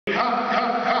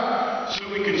cut,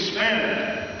 so we can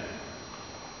spend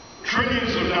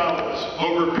trillions of dollars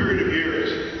over a period of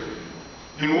years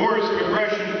in wars of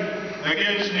aggression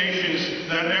against nations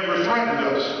that never threatened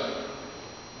us.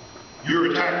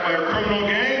 You're attacked by a criminal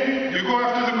gang, you go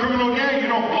after the criminal gang, you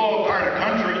don't blow apart a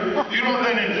country, you don't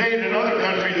then invade another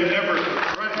country that never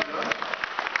threatened us.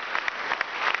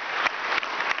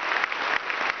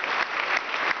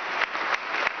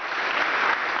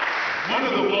 One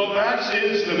of the blowbacks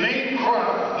is the main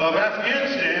crop of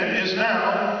Afghanistan is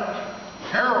now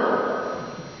heroin,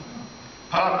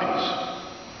 poppies.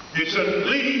 It's a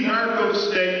leading narco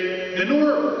state in the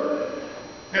world.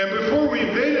 And before we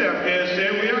invaded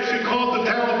Afghanistan, we actually called the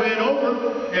Taliban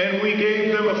over and we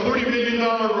gave them a $40 million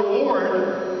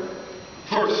reward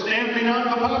for stamping out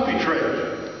the poppy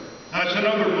trade. That's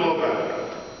another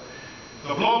blowback.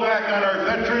 The blowback on our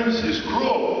veterans is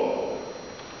cruel.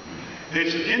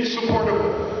 It's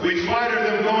insupportable. We flatter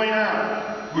them going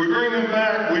out. We bring them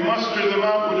back. We muster them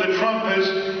out with the trumpets,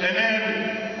 and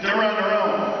then they're on their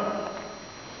own.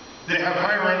 They have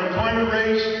higher unemployment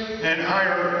rates and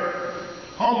higher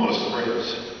homeless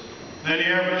rates than the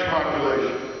average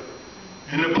population.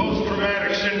 And the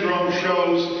post-traumatic syndrome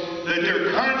shows that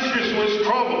their conscience was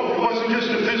troubled. It wasn't just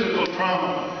a physical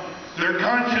trauma. Their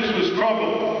conscience was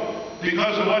troubled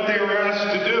because of what they were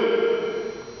asked to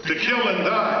do, to kill and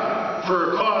die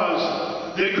for a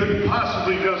cause they couldn't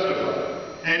possibly justify.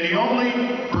 And the only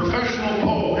professional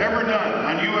poll ever done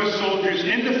on U.S. soldiers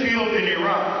in the field in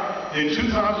Iraq in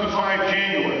 2005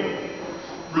 January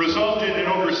resulted in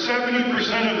over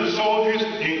 70% of the soldiers,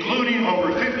 including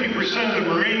over 50% of the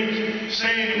Marines,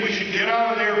 saying that we should get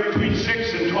out of there between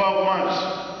 6 and 12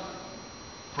 months.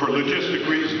 For logistic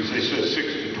reasons, they said 6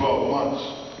 to 12 months.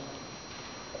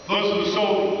 Those are the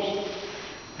soldiers.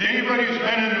 Anybody who's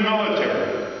been in the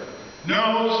military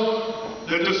knows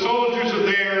that the soldiers are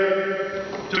there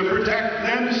to protect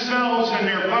themselves and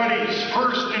their buddies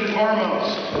first and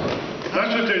foremost.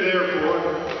 That's what they're there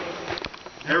for.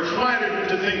 They're flattered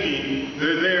into thinking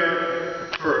they're there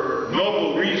for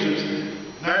noble reasons.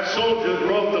 That soldier that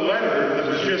wrote the letter that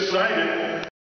was just cited